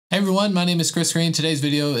Hey everyone, my name is Chris Green. Today's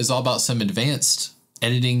video is all about some advanced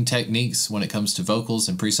editing techniques when it comes to vocals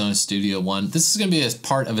in Presonus Studio One. This is going to be a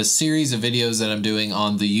part of a series of videos that I'm doing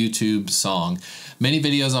on the YouTube song. Many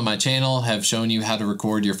videos on my channel have shown you how to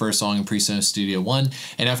record your first song in Presonus Studio One,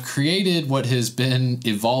 and I've created what has been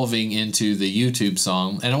evolving into the YouTube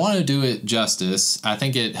song, and I want to do it justice. I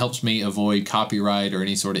think it helps me avoid copyright or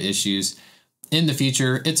any sort of issues in the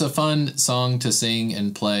future. It's a fun song to sing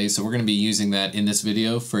and play, so we're going to be using that in this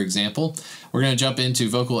video. For example, we're going to jump into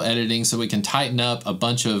vocal editing so we can tighten up a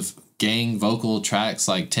bunch of gang vocal tracks,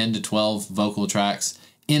 like 10 to 12 vocal tracks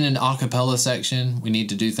in an a cappella section. We need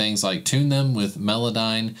to do things like tune them with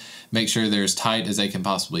Melodyne, make sure they're as tight as they can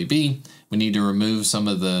possibly be. We need to remove some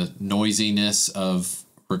of the noisiness of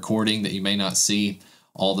recording that you may not see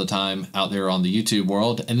all the time out there on the YouTube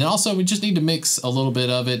world. And then also we just need to mix a little bit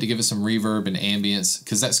of it to give it some reverb and ambience,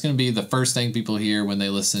 because that's going to be the first thing people hear when they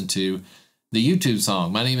listen to the YouTube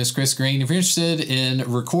song. My name is Chris Green. If you're interested in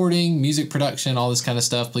recording, music production, all this kind of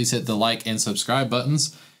stuff, please hit the like and subscribe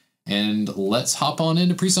buttons. And let's hop on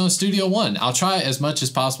into Presonus Studio One. I'll try as much as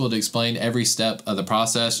possible to explain every step of the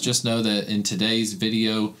process. Just know that in today's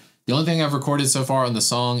video, the only thing I've recorded so far on the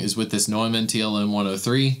song is with this Neumann TLM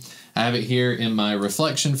 103. I have it here in my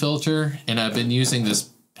reflection filter, and I've been using this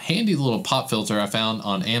handy little pop filter I found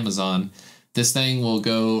on Amazon. This thing will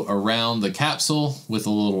go around the capsule with a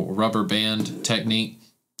little rubber band technique.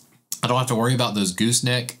 I don't have to worry about those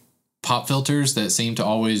gooseneck pop filters that seem to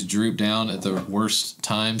always droop down at the worst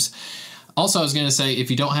times. Also, I was going to say, if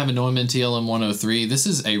you don't have a Neumann TLM 103, this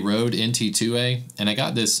is a Rode NT2A, and I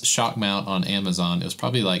got this shock mount on Amazon. It was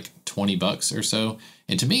probably like 20 bucks or so.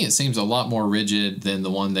 And to me, it seems a lot more rigid than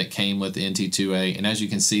the one that came with the NT2A. And as you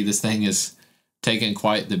can see, this thing is taking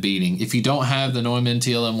quite the beating. If you don't have the Neumann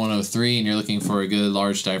TLM 103 and you're looking for a good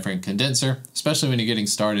large diaphragm condenser, especially when you're getting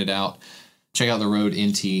started out, check out the Rode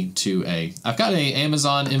NT2A. I've got an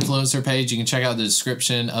Amazon influencer page. You can check out the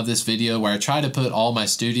description of this video where I try to put all my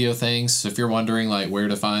studio things. So if you're wondering like where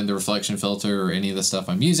to find the reflection filter or any of the stuff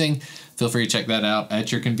I'm using, feel free to check that out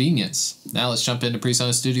at your convenience. Now let's jump into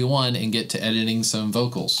Presonus Studio One and get to editing some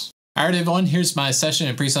vocals. All right, everyone, here's my session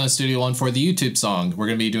in Presonus Studio One for the YouTube song. We're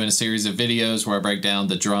going to be doing a series of videos where I break down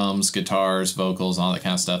the drums, guitars, vocals, all that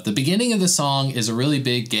kind of stuff. The beginning of the song is a really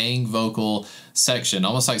big gang vocal section,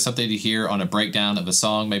 almost like something you hear on a breakdown of a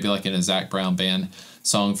song, maybe like in a Zac Brown Band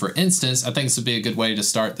song, for instance. I think this would be a good way to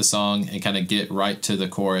start the song and kind of get right to the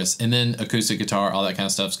chorus, and then acoustic guitar, all that kind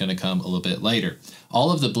of stuff is going to come a little bit later. All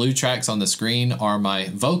of the blue tracks on the screen are my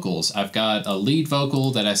vocals. I've got a lead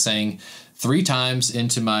vocal that I sang 3 times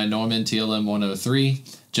into my Neumann TLM 103,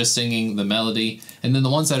 just singing the melody. And then the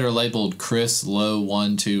ones that are labeled Chris, low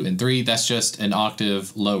 1, 2, and 3, that's just an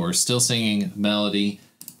octave lower, still singing melody.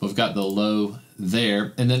 We've got the low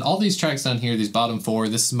there. And then all these tracks down here, these bottom 4,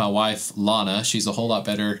 this is my wife, Lana. She's a whole lot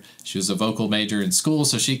better. She was a vocal major in school,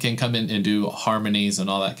 so she can come in and do harmonies and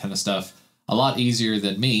all that kind of stuff a lot easier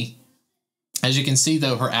than me. As you can see,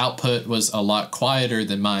 though, her output was a lot quieter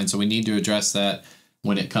than mine, so we need to address that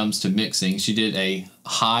when it comes to mixing. She did a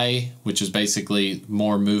high, which is basically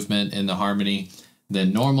more movement in the harmony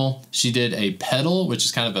than normal. She did a pedal, which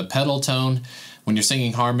is kind of a pedal tone. When you're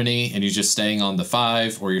singing harmony and you're just staying on the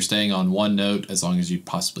 5, or you're staying on one note as long as you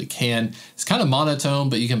possibly can, it's kind of monotone,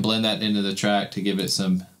 but you can blend that into the track to give it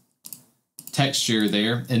some texture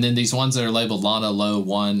there. And then these ones that are labeled Lana low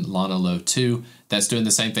 1, Lana low 2, that's doing the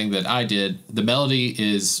same thing that I did. The melody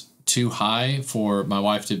is too high for my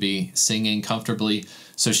wife to be singing comfortably,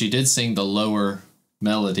 so she did sing the lower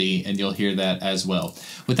melody, and you'll hear that as well.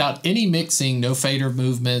 Without any mixing, no fader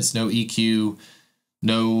movements, no EQ,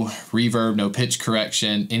 no reverb, no pitch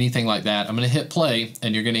correction, anything like that, I'm going to hit play,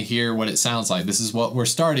 and you're going to hear what it sounds like. This is what we're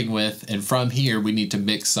starting with, and from here we need to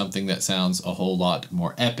mix something that sounds a whole lot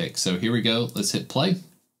more epic. So here we go. Let's hit play.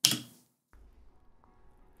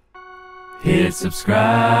 Hit subscribe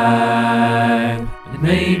and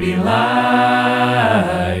maybe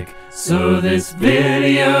like, so this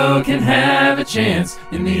video can have a chance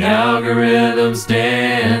in the algorithm's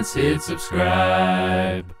dance. Hit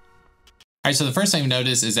subscribe. All right, so the first thing you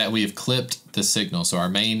notice is that we have clipped the signal. So our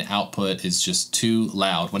main output is just too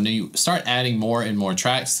loud. When you start adding more and more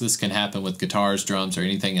tracks, this can happen with guitars, drums, or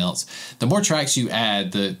anything else. The more tracks you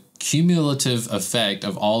add, the cumulative effect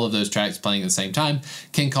of all of those tracks playing at the same time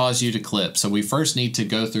can cause you to clip. So we first need to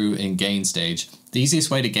go through and gain stage. The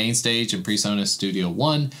easiest way to gain stage in Presonus Studio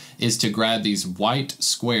One is to grab these white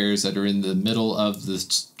squares that are in the middle of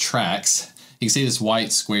the tracks, you can see this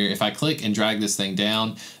white square. If I click and drag this thing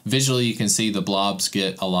down, visually you can see the blobs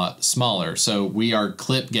get a lot smaller. So we are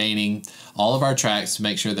clip gaining all of our tracks to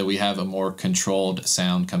make sure that we have a more controlled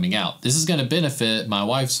sound coming out. This is going to benefit my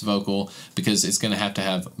wife's vocal because it's going to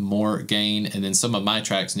have more gain, and then some of my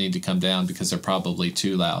tracks need to come down because they're probably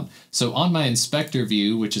too loud. So on my inspector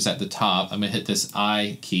view, which is at the top, I'm going to hit this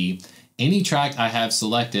I key. Any track I have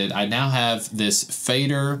selected, I now have this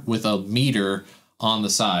fader with a meter on the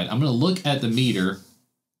side. I'm going to look at the meter,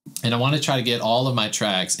 and I want to try to get all of my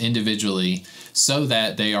tracks individually so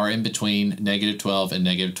that they are in between -12 and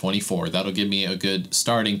 -24. That'll give me a good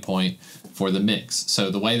starting point for the mix.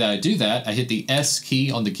 So the way that I do that, I hit the S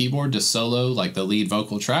key on the keyboard to solo like the lead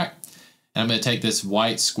vocal track. And I'm going to take this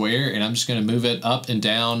white square and I'm just going to move it up and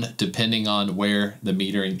down depending on where the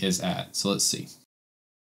metering is at. So let's see.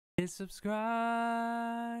 Hit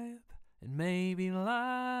subscribe and maybe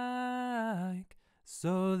like,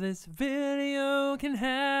 so this video can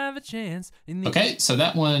have a chance in the... Okay, so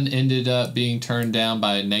that one ended up being turned down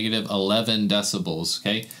by -11 decibels,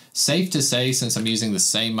 okay? Safe to say, since I'm using the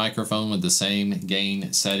same microphone with the same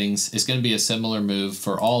gain settings, it's going to be a similar move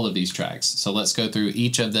for all of these tracks. So let's go through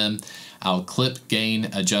each of them. I'll clip, gain,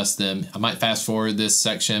 adjust them. I might fast forward this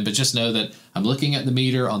section, but just know that I'm looking at the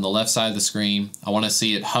meter on the left side of the screen. I want to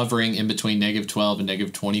see it hovering in between -12 and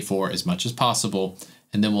 -24 as much as possible.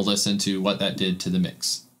 And then we'll listen to what that did to the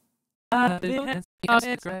mix.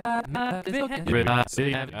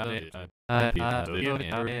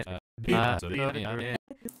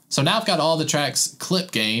 So now I've got all the tracks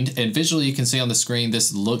clip gained, and visually you can see on the screen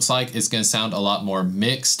this looks like it's going to sound a lot more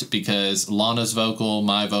mixed because Lana's vocal,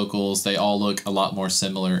 my vocals, they all look a lot more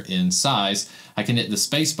similar in size. I can hit the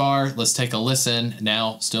space bar. Let's take a listen.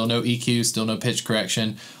 Now, still no EQ, still no pitch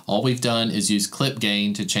correction. All we've done is use clip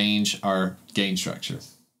gain to change our gain structure.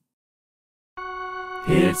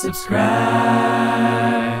 Hit subscribe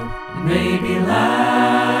and maybe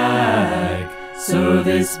like, so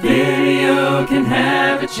this video can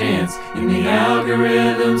have a chance in the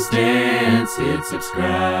algorithm's dance. Hit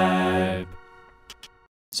subscribe.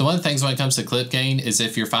 So one of the things when it comes to clip gain is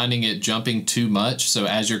if you're finding it jumping too much, so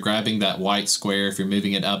as you're grabbing that white square, if you're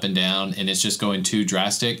moving it up and down and it's just going too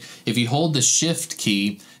drastic, if you hold the shift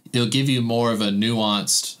key, it'll give you more of a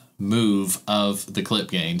nuanced move of the clip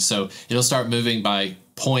gain. So it'll start moving by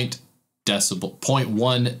 0.1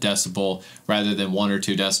 decibel rather than 1 or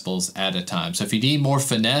 2 decibels at a time. So if you need more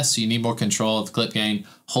finesse, you need more control of the clip gain,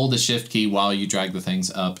 hold the shift key while you drag the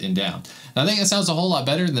things up and down. And I think that sounds a whole lot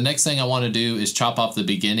better. The next thing I want to do is chop off the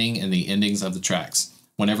beginning and the endings of the tracks.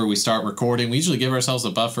 Whenever we start recording, we usually give ourselves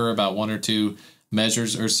a buffer about 1 or 2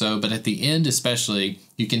 measures or so, but at the end especially,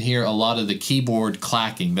 you can hear a lot of the keyboard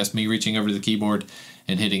clacking. That's me reaching over to the keyboard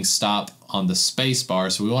and hitting stop on the space bar.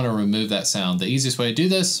 So we want to remove that sound. The easiest way to do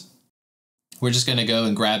this, we're just going to go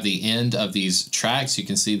and grab the end of these tracks. You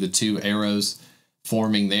can see the 2 arrows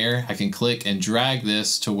forming there. I can click and drag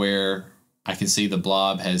this to where I can see the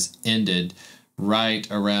blob has ended right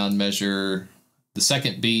around measure, the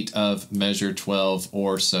second beat of measure 12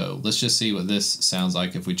 or so. Let's just see what this sounds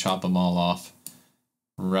like if we chop them all off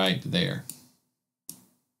right there.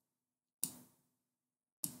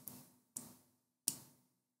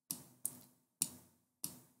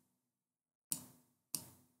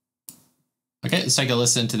 Okay, let's take a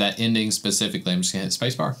listen to that ending specifically. I'm just gonna hit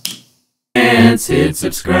spacebar. And hit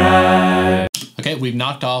subscribe. Okay, we've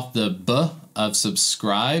knocked off the B of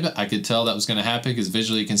subscribe. I could tell that was gonna happen because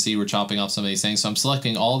visually you can see we're chopping off some of these things. So I'm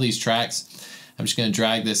selecting all these tracks. I'm just gonna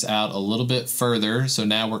drag this out a little bit further. So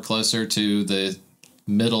now we're closer to the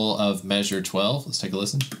middle of measure 12. Let's take a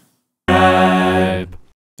listen. Subscribe.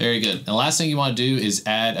 Very good. And the last thing you wanna do is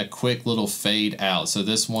add a quick little fade out. So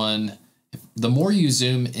this one, the more you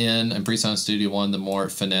zoom in Presonus Studio One, the more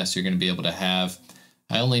finesse you're going to be able to have.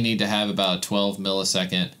 I only need to have about a 12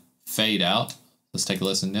 millisecond fade out. Let's take a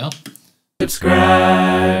listen now.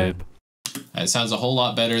 Subscribe. It sounds a whole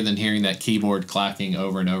lot better than hearing that keyboard clacking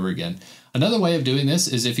over and over again. Another way of doing this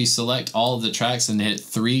is if you select all of the tracks and hit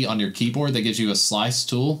 3 on your keyboard, that gives you a slice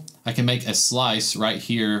tool. I can make a slice right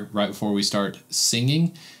here, right before we start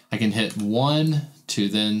singing. I can hit 1 to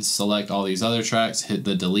then select all these other tracks, hit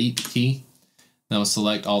the delete key. Then I'll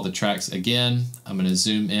select all the tracks again. I'm going to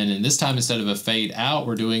zoom in, and this time instead of a fade out,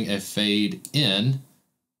 we're doing a fade in.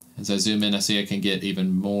 As I zoom in, I see I can get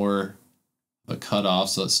even more of a cutoff,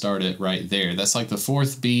 so let's start it right there. That's like the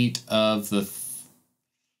 4th beat of the,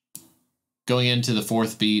 going into the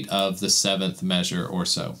 4th beat of the 7th measure or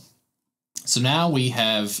so. So now we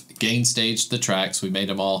have gain staged the tracks. We made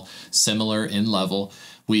them all similar in level.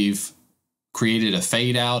 We've created a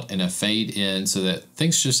fade out and a fade in so that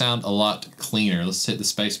things should sound a lot cleaner. Let's hit the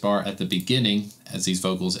space bar at the beginning as these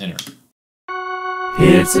vocals enter.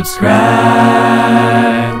 Hit subscribe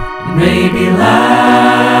and maybe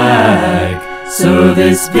like, so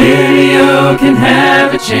this video can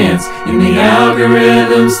have a chance in the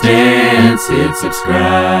algorithm's dance. Hit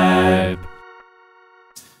subscribe.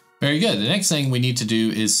 Very good. The next thing we need to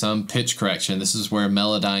do is some pitch correction. This is where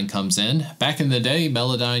Melodyne comes in. Back in the day,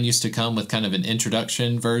 Melodyne used to come with kind of an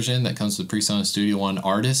introduction version that comes with Presonus Studio One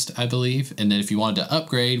Artist, I believe. And then if you wanted to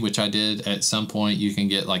upgrade, which I did at some point, you can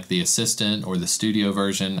get like the Assistant or the Studio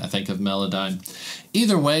version, I think, of Melodyne.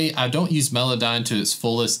 Either way, I don't use Melodyne to its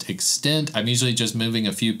fullest extent. I'm usually just moving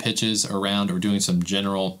a few pitches around or doing some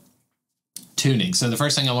general tuning. So the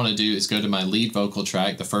first thing I want to do is go to my lead vocal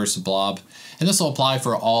track, the first blob, and this will apply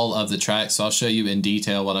for all of the tracks. So I'll show you in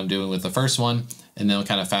detail what I'm doing with the first one, and then I'll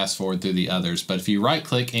kind of fast forward through the others. But if you right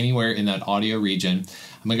click anywhere in that audio region,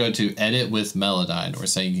 I'm going to go to Edit with Melodyne, or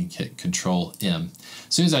say you can hit Control M.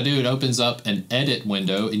 As soon as I do, it opens up an edit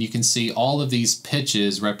window, and you can see all of these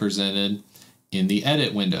pitches represented in the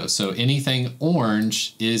edit window. So anything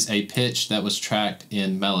orange is a pitch that was tracked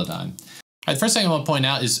in Melodyne. All right, the first thing I want to point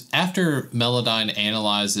out is after Melodyne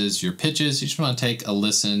analyzes your pitches, you just want to take a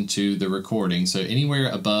listen to the recording. So anywhere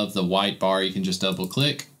above the white bar, you can just double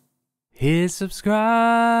click. Hit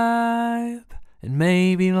subscribe and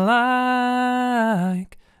maybe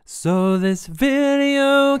like, so this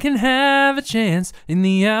video can have a chance in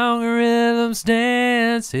the algorithm's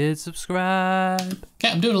dance. Hit subscribe. Okay,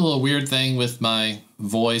 I'm doing a little weird thing with my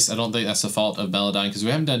voice. I don't think that's the fault of Melodyne because we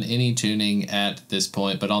haven't done any tuning at this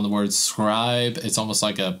point, but on the word scribe, it's almost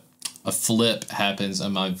like a flip happens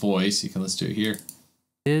on my voice. You can listen to it here.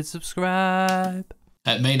 Hit subscribe.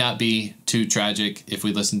 That may not be too tragic if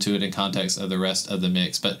we listen to it in context of the rest of the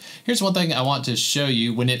mix, but here's one thing I want to show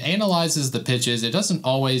you. When it analyzes the pitches, it doesn't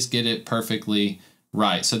always get it perfectly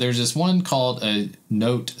right. So there's this one called a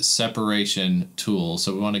note separation tool.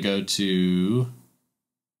 So we want to go to,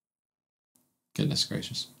 goodness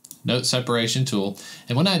gracious, note separation tool.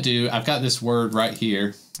 And when I do, I've got this word right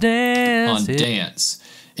here on dance.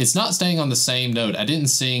 It's not staying on the same note. I didn't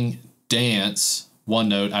sing dance one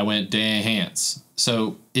note, I went dance.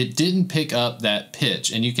 So it didn't pick up that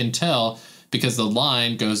pitch, and you can tell because the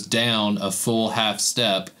line goes down a full half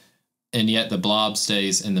step and yet the blob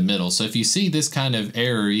stays in the middle. So if you see this kind of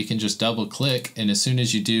error, you can just double click, and as soon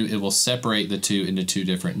as you do, it will separate the two into two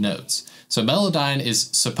different notes. So Melodyne is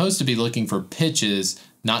supposed to be looking for pitches,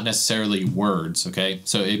 not necessarily words, okay?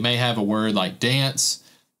 So it may have a word like dance.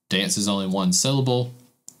 Dance is only one syllable.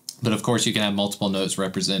 But of course, you can have multiple notes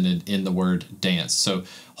represented in the word dance. So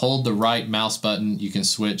hold the right mouse button. You can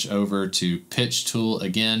switch over to pitch tool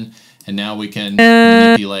again. And now we can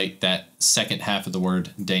manipulate that second half of the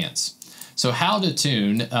word dance. So how to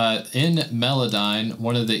tune? In Melodyne,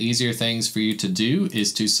 one of the easier things for you to do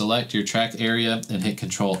is to select your track area and hit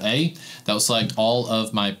Control A. That will select all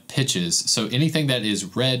of my pitches. So anything that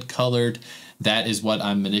is red colored, that is what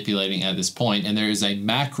I'm manipulating at this point. And there is a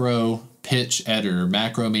macro pitch editor.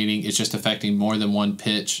 Macro meaning it's just affecting more than one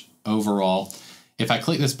pitch overall. If I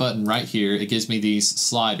click this button right here, it gives me these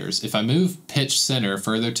sliders. If I move pitch center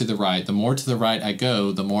further to the right, the more to the right I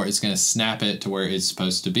go, the more it's going to snap it to where it's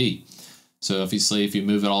supposed to be. So obviously, if you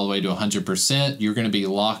move it all the way to 100%, you're going to be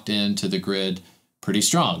locked into the grid pretty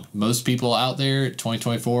strong. Most people out there,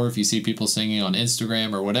 2024, if you see people singing on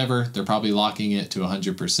Instagram or whatever, they're probably locking it to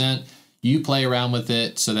 100%. You play around with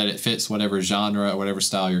it so that it fits whatever genre or whatever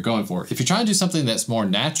style you're going for. If you're trying to do something that's more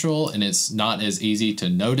natural and it's not as easy to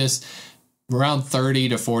notice, around 30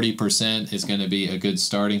 to 40% is going to be a good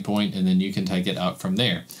starting point, and then you can take it up from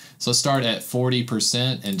there. So start at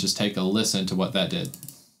 40% and just take a listen to what that did.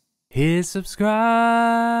 Hit subscribe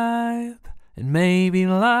and maybe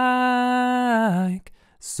like,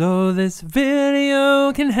 so this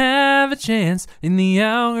video can have a chance in the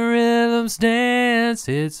algorithm's dance.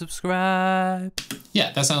 Hit subscribe.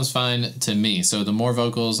 Yeah, that sounds fine to me. So the more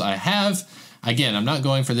vocals I have, again, I'm not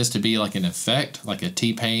going for this to be like an effect, like a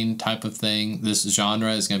T-Pain type of thing. This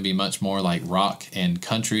genre is going to be much more like rock and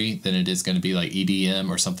country than it is going to be like EDM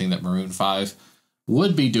or something that Maroon 5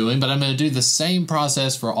 would be doing. But I'm going to do the same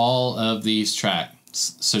process for all of these tracks.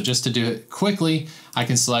 So just to do it quickly, I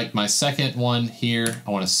can select my second one here.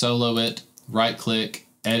 I want to solo it, right click,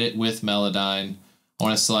 edit with Melodyne. I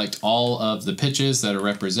want to select all of the pitches that are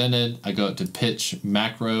represented. I go up to pitch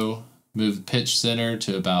macro, move pitch center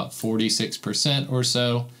to about 46% or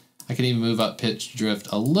so. I can even move up pitch drift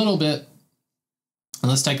a little bit. And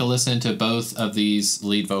let's take a listen to both of these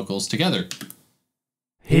lead vocals together.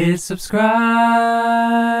 Hit subscribe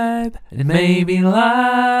and maybe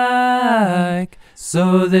like,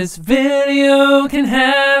 so this video can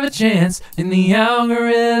have a chance in the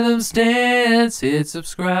algorithm's dance. Hit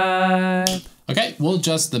subscribe. Okay, we'll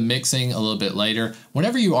adjust the mixing a little bit later.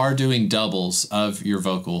 Whenever you are doing doubles of your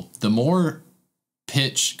vocal, the more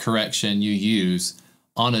pitch correction you use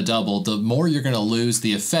on a double, the more you're going to lose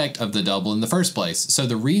the effect of the double in the first place. So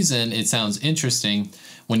the reason it sounds interesting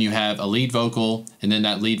when you have a lead vocal and then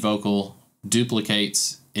that lead vocal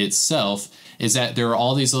duplicates itself is that there are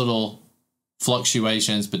all these little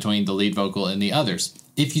fluctuations between the lead vocal and the others.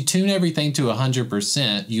 If you tune everything to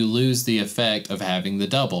 100%, you lose the effect of having the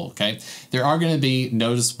double, okay? There are going to be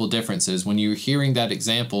noticeable differences. When you're hearing that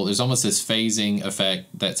example, there's almost this phasing effect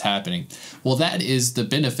that's happening. Well, that is the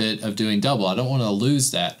benefit of doing double. I don't want to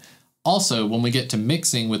lose that. Also, when we get to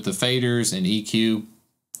mixing with the faders and EQ,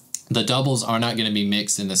 the doubles are not going to be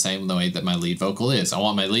mixed in the same way that my lead vocal is. I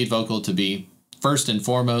want my lead vocal to be first and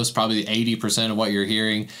foremost, probably 80% of what you're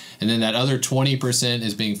hearing, and then that other 20%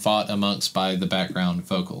 is being fought amongst by the background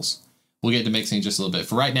vocals. We'll get to mixing in just a little bit.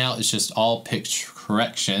 For right now, it's just all pitch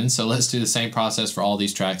correction, so let's do the same process for all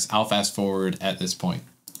these tracks. I'll fast forward at this point.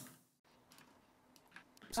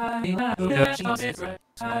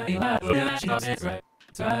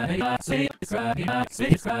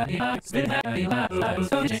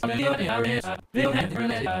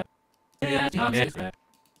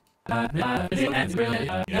 Alright,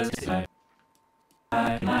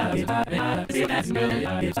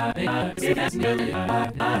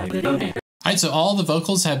 so all the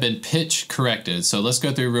vocals have been pitch corrected. So let's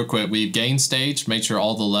go through real quick. We've gain stage, made sure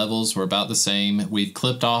all the levels were about the same. We've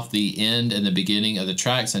clipped off the end and the beginning of the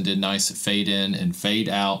tracks and did nice fade in and fade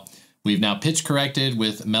out. We've now pitch corrected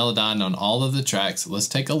with Melodyne on all of the tracks. Let's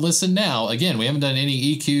take a listen now. Again, we haven't done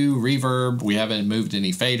any EQ, reverb, we haven't moved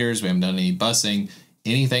any faders, we haven't done any bussing,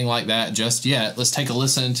 anything like that just yet. Let's take a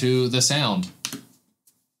listen to the sound.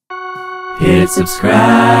 Hit subscribe,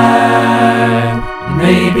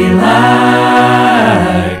 maybe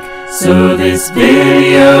like, so this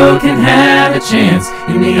video can have a chance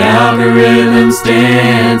in the algorithm's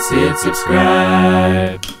dance. Hit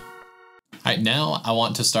subscribe. All right, now I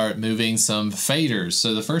want to start moving some faders.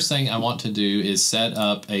 So the first thing I want to do is set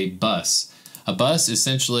up a bus. A bus is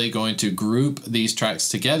essentially going to group these tracks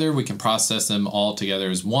together. We can process them all together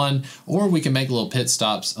as one, or we can make little pit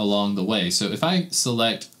stops along the way. So if I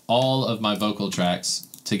select all of my vocal tracks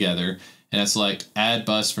together and I select add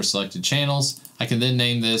bus for selected channels, I can then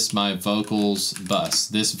name this my vocals bus.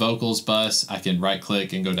 This vocals bus, I can right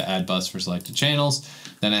click and go to add bus for selected channels.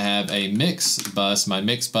 Then I have a mix bus. My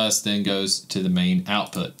mix bus then goes to the main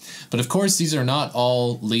output. But of course, these are not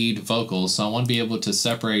all lead vocals, so I want to be able to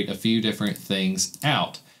separate a few different things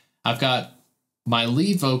out. I've got my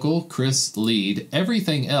lead vocal, Chris lead.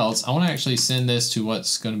 Everything else, I want to actually send this to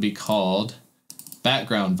what's going to be called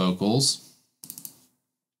background vocals,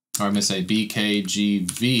 or I'm going to say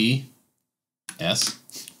BKGVS.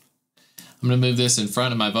 I'm going to move this in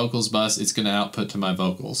front of my vocals bus. It's going to output to my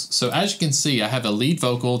vocals. So as you can see, I have a lead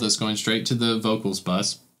vocal that's going straight to the vocals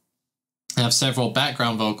bus. I have several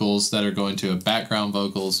background vocals that are going to a background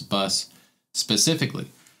vocals bus specifically.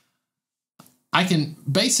 I can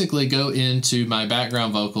basically go into my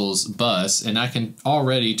background vocals bus and I can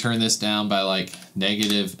already turn this down by like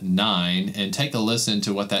 -9 and take a listen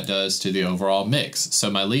to what that does to the overall mix. So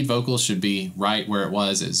my lead vocal should be right where it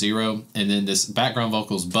was at 0, and then this background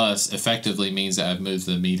vocals bus effectively means that I've moved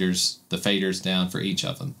the meters, the faders down for each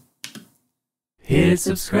of them. Hit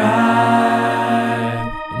subscribe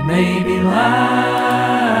and maybe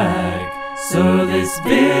like, so this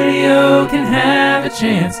video can have a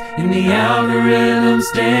chance in the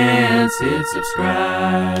algorithm's dance. Hit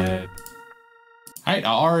subscribe. Alright, I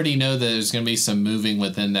already know that there's going to be some moving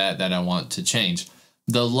within that I want to change.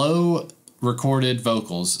 The low recorded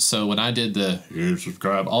vocals, so when I did the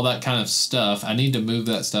subscribe, all that kind of stuff, I need to move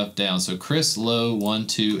that stuff down. So Chris low 1,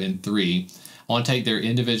 2, and 3, I want to take their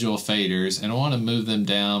individual faders and I want to move them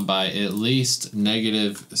down by at least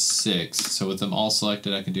 -6. So with them all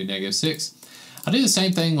selected, I can do -6. I'll do the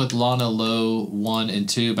same thing with Lana low 1 and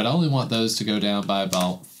 2, but I only want those to go down by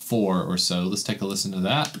about 4 or so. Let's take a listen to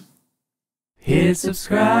that. Hit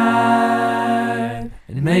subscribe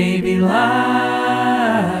and maybe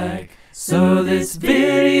like, so this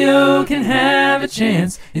video can have a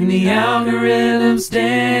chance in the algorithm's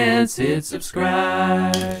dance. Hit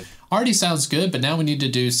subscribe. Already sounds good, but now we need to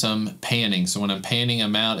do some panning. So when I'm panning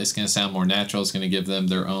them out, it's going to sound more natural. It's going to give them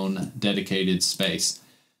their own dedicated space.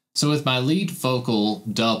 So with my lead vocal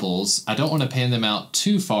doubles, I don't want to pan them out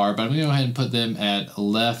too far, but I'm going to go ahead and put them at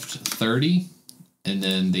left 30 and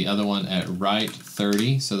then the other one at right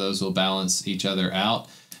 30. So those will balance each other out.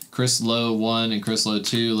 Chris low 1 and Chris low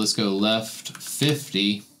 2. Let's go left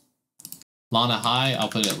 50. Lana high, I'll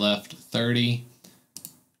put it left 30.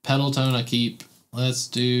 Pedal tone I keep, let's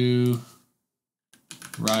do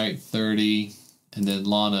right 30. And then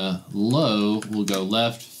Lana low will go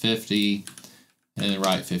left 50 and then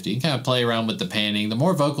right 50. You can kind of play around with the panning. The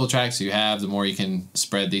more vocal tracks you have, the more you can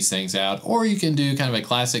spread these things out. Or you can do kind of a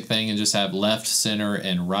classic thing and just have left, center,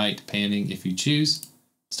 and right panning if you choose.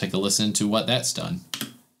 Let's take a listen to what that's done.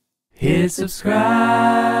 Hit subscribe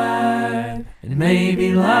and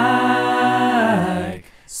maybe like,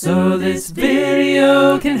 so this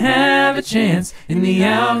video can have a chance in the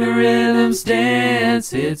algorithm's dance.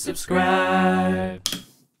 Hit subscribe.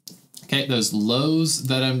 Okay, those lows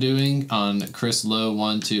that I'm doing on Chris low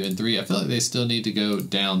 1, 2, and 3, I feel like they still need to go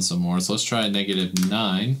down some more. So let's try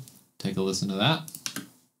 -9. Take a listen to that.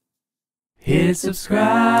 Hit subscribe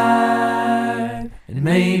and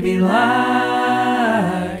maybe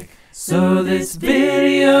like, so this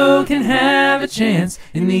video can have a chance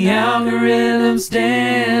in the algorithm's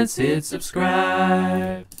dance. Hit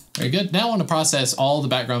subscribe. Very good. Now I want to process all the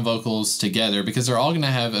background vocals together because they're all going to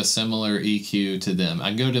have a similar EQ to them. I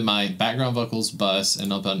can go to my background vocals bus,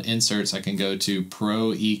 and up on inserts I can go to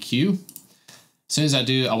Pro EQ. As soon as I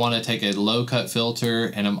do, I want to take a low cut filter,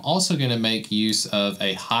 and I'm also going to make use of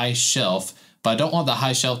a high shelf, but I don't want the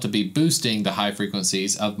high shelf to be boosting the high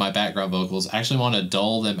frequencies of my background vocals. I actually want to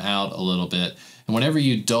dull them out a little bit. And whenever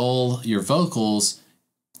you dull your vocals,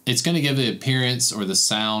 it's going to give the appearance or the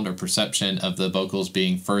sound or perception of the vocals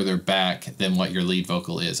being further back than what your lead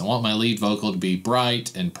vocal is. I want my lead vocal to be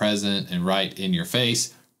bright and present and right in your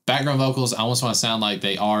face. Background vocals, I almost want to sound like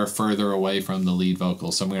they are further away from the lead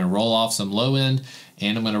vocal. So I'm going to roll off some low end,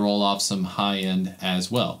 and I'm going to roll off some high end as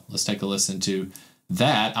well. Let's take a listen to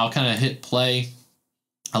that. I'll kind of hit play.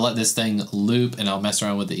 I'll let this thing loop, and I'll mess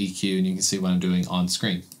around with the EQ, and you can see what I'm doing on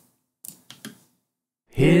screen.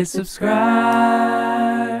 Hit subscribe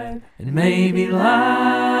and maybe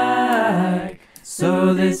like,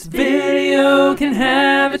 so this video can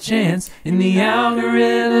have a chance in the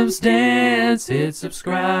algorithm's dance. Hit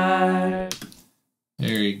subscribe.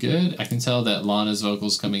 Very good. I can tell that Lana's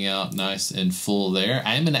vocals coming out nice and full there.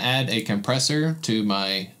 I am going to add a compressor to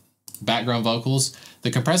my background vocals. The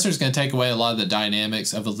compressor is going to take away a lot of the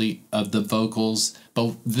dynamics of the vocals,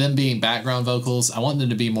 but them being background vocals, I want them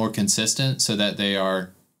to be more consistent so that they are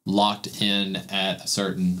locked in at a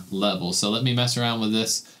certain level. So let me mess around with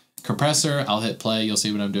this compressor. I'll hit play. You'll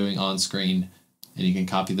see what I'm doing on screen, and you can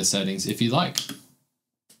copy the settings if you like.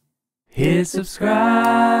 Hit subscribe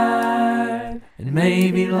and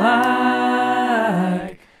maybe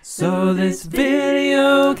like, so this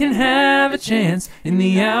video can have a chance in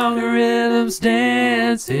the algorithm's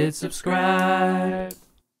dance. Hit subscribe.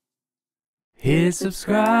 Hit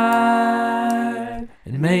subscribe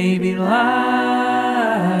and maybe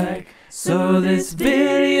like, so this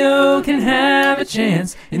video can have a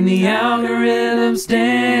chance in the algorithm's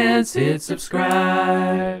dance. Hit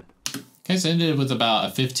subscribe. Okay, so I ended with about a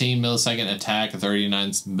 15 millisecond attack, a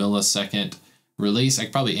 39 millisecond release. I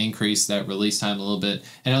could probably increase that release time a little bit.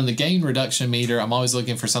 And on the gain reduction meter, I'm always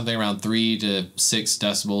looking for something around 3 to 6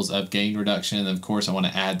 decibels of gain reduction. And of course, I want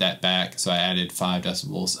to add that back. So I added 5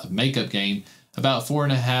 decibels of makeup gain, about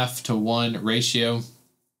 4.5 to 1 ratio.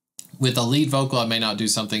 With a lead vocal, I may not do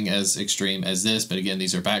something as extreme as this, but again,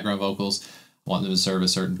 these are background vocals. I want them to serve a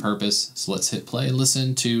certain purpose. So let's hit play and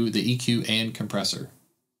listen to the EQ and compressor.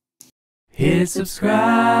 Hit subscribe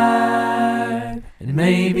and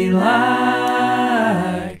maybe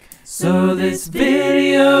like, so this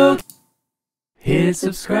video. Hit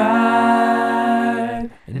subscribe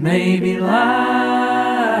and maybe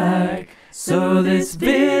like, so this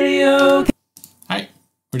video. Alright,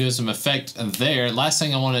 we're doing some effect there. Last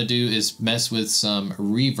thing I want to do is mess with some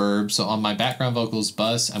reverb. So on my background vocals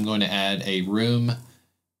bus, I'm going to add a room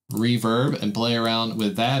reverb and play around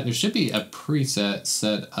with that. There should be a preset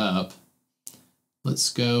set up.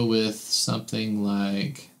 Let's go with something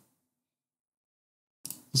like,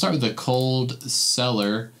 we'll start with the cold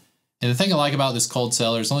cellar. And the thing I like about this cold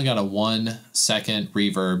cellar is it's only got a 1 second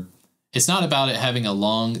reverb. It's not about it having a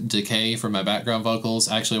long decay for my background vocals.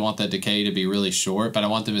 I actually want that decay to be really short, but I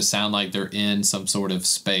want them to sound like they're in some sort of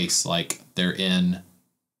space, like they're in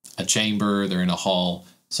a chamber, they're in a hall,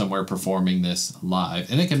 somewhere performing this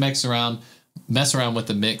live. And they can mess around with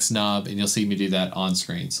the mix knob, and you'll see me do that on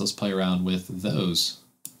screen. So let's play around with those.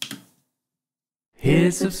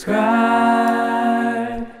 Hit subscribe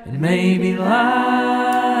and maybe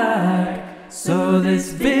like, so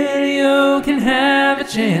this video can have a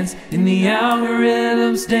chance in the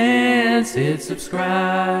algorithm's dance. Hit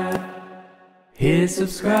subscribe. Hit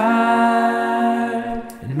subscribe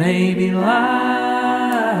and maybe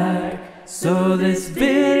like, so this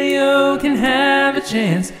video can have a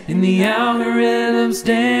chance in the algorithm's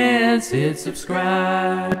dance. Hit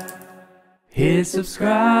subscribe. Hit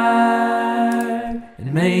subscribe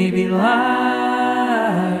and maybe like,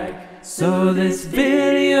 so this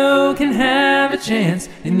video can have a chance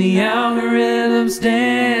in the algorithm's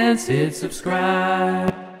dance. Hit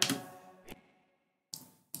subscribe.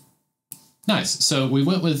 Nice. So we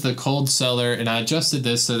went with the cold cellar, and I adjusted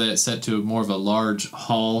this so that it's set to more of a large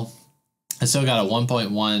hall. I still got a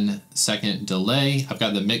 1.1 second delay. I've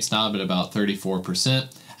got the mix knob at about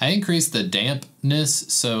 34%. I increased the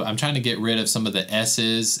dampness, so I'm trying to get rid of some of the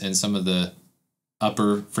S's and some of the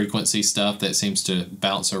upper frequency stuff that seems to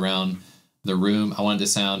bounce around the room. I want it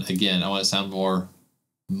to sound, again, I want it to sound more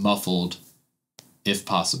muffled if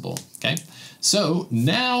possible. Okay, so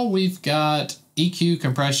now we've got EQ,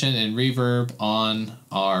 compression, and reverb on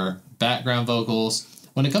our background vocals.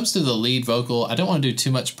 When it comes to the lead vocal, I don't want to do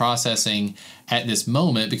too much processing at this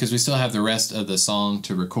moment because we still have the rest of the song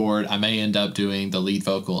to record. I may end up doing the lead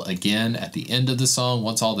vocal again at the end of the song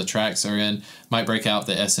once all the tracks are in. Might break out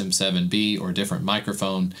the SM7B or different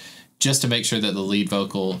microphone just to make sure that the lead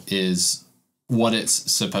vocal is what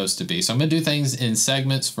it's supposed to be. So I'm going to do things in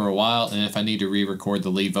segments for a while, and if I need to re-record the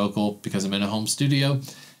lead vocal because I'm in a home studio,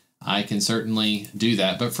 I can certainly do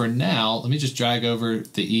that. But for now, let me just drag over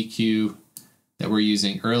the EQ that we're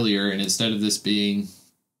using earlier, and instead of this being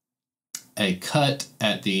a cut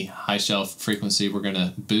at the high shelf frequency, we're going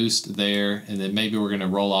to boost there, and then maybe we're going to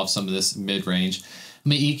roll off some of this mid-range. Let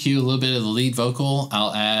me EQ a little bit of the lead vocal.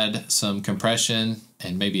 I'll add some compression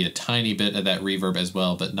and maybe a tiny bit of that reverb as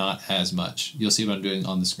well, but not as much. You'll see what I'm doing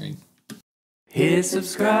on the screen. Hit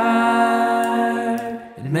subscribe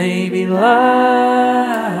and maybe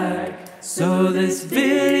like, so this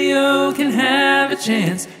video can have a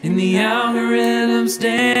chance in the algorithm's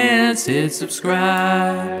dance. Hit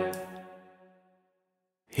subscribe.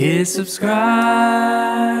 Hit subscribe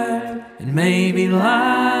and maybe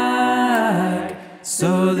like,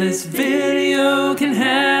 so this video can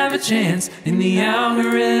have a chance in the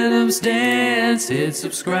algorithm's dance. Hit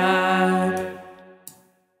subscribe.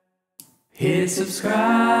 Hit subscribe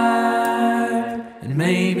and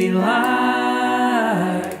maybe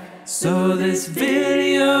like, so this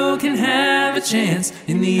video can have a chance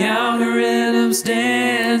in the algorithm's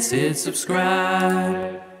dance. Hit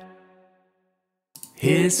subscribe.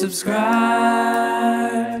 Hit subscribe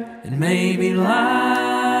and maybe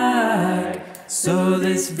like, so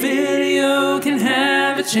this video can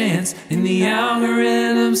have a chance in the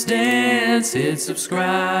algorithm's dance. Hit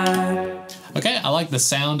subscribe. Okay, I like the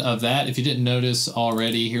sound of that. If you didn't notice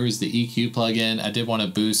already, here is the EQ plugin. I did want to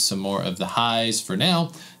boost some more of the highs for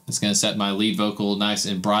now. It's going to set my lead vocal nice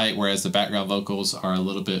and bright, whereas the background vocals are a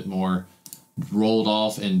little bit more rolled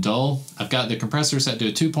off and dull. I've got the compressor set to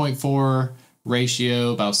a 2.4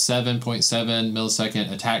 ratio, about 7.7 millisecond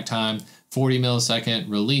attack time, 40 millisecond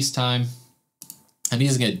release time. I'm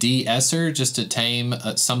using a de-esser just to tame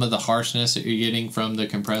some of the harshness that you're getting from the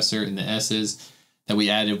compressor and the S's that we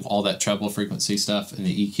added, all that treble frequency stuff in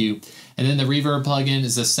the EQ. And then the reverb plugin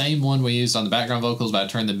is the same one we used on the background vocals, but I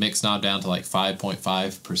turned the mix knob down to like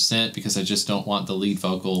 5.5% because I just don't want the lead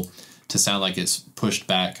vocal to sound like it's pushed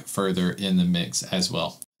back further in the mix as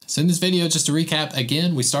well. So in this video, just to recap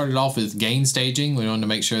again, we started off with gain staging. We wanted to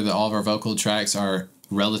make sure that all of our vocal tracks are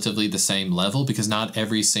relatively the same level because not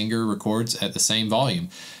every singer records at the same volume.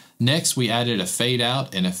 Next, we added a fade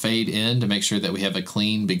out and a fade in to make sure that we have a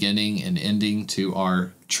clean beginning and ending to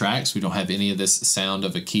our tracks. We don't have any of this sound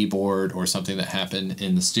of a keyboard or something that happened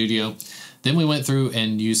in the studio. Then we went through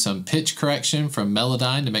and used some pitch correction from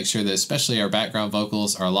Melodyne to make sure that especially our background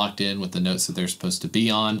vocals are locked in with the notes that they're supposed to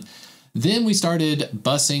be on. Then we started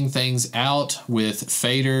bussing things out with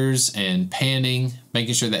faders and panning,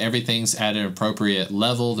 making sure that everything's at an appropriate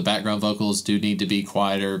level. The background vocals do need to be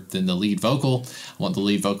quieter than the lead vocal. I want the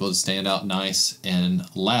lead vocal to stand out nice and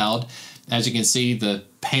loud. As you can see, the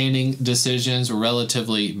panning decisions were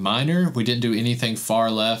relatively minor. We didn't do anything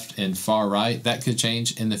far left and far right. That could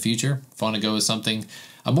change in the future. If I want to go with something,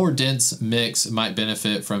 a more dense mix might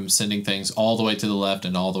benefit from sending things all the way to the left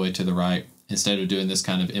and all the way to the right, instead of doing this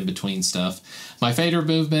kind of in-between stuff. My fader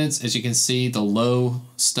movements, as you can see, the low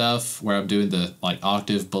stuff where I'm doing the like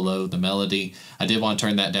octave below the melody, I did want to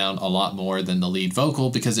turn that down a lot more than the lead vocal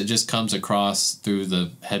because it just comes across through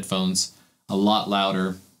the headphones a lot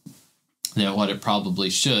louder than what it probably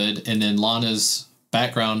should. And then Lana's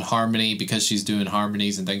background harmony, because she's doing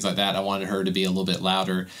harmonies and things like that, I wanted her to be a little bit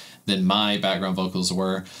louder than my background vocals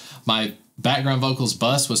were. My background vocals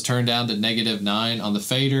bus was turned down to -9 on the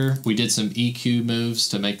fader. We did some EQ moves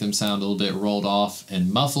to make them sound a little bit rolled off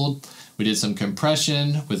and muffled. We did some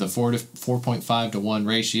compression with a 4.5 to 1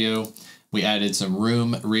 ratio. We added some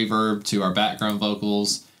room reverb to our background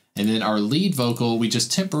vocals. And then our lead vocal, we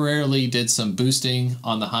just temporarily did some boosting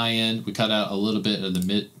on the high end. We cut out a little bit of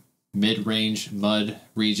the mid-range mud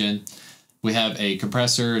region. We have a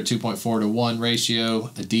compressor, a 2.4 to 1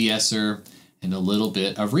 ratio, a de-esser, and a little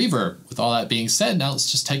bit of reverb. With all that being said, now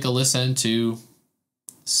let's just take a listen to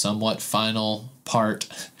somewhat final part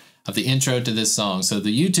of the intro to this song. So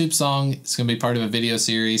the YouTube song is going to be part of a video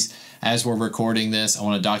series. As we're recording this, I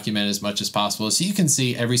want to document as much as possible so you can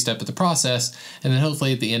see every step of the process, and then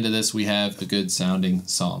hopefully at the end of this we have a good sounding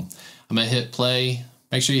song. I'm going to hit play.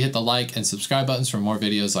 Make sure you hit the like and subscribe buttons for more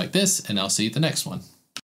videos like this, and I'll see you at the next one.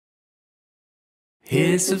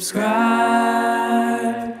 Hit subscribe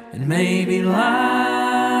and maybe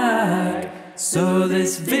like, so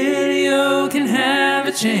this video can have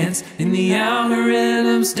a chance in the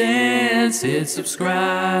algorithm's dance. Hit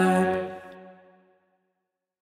subscribe.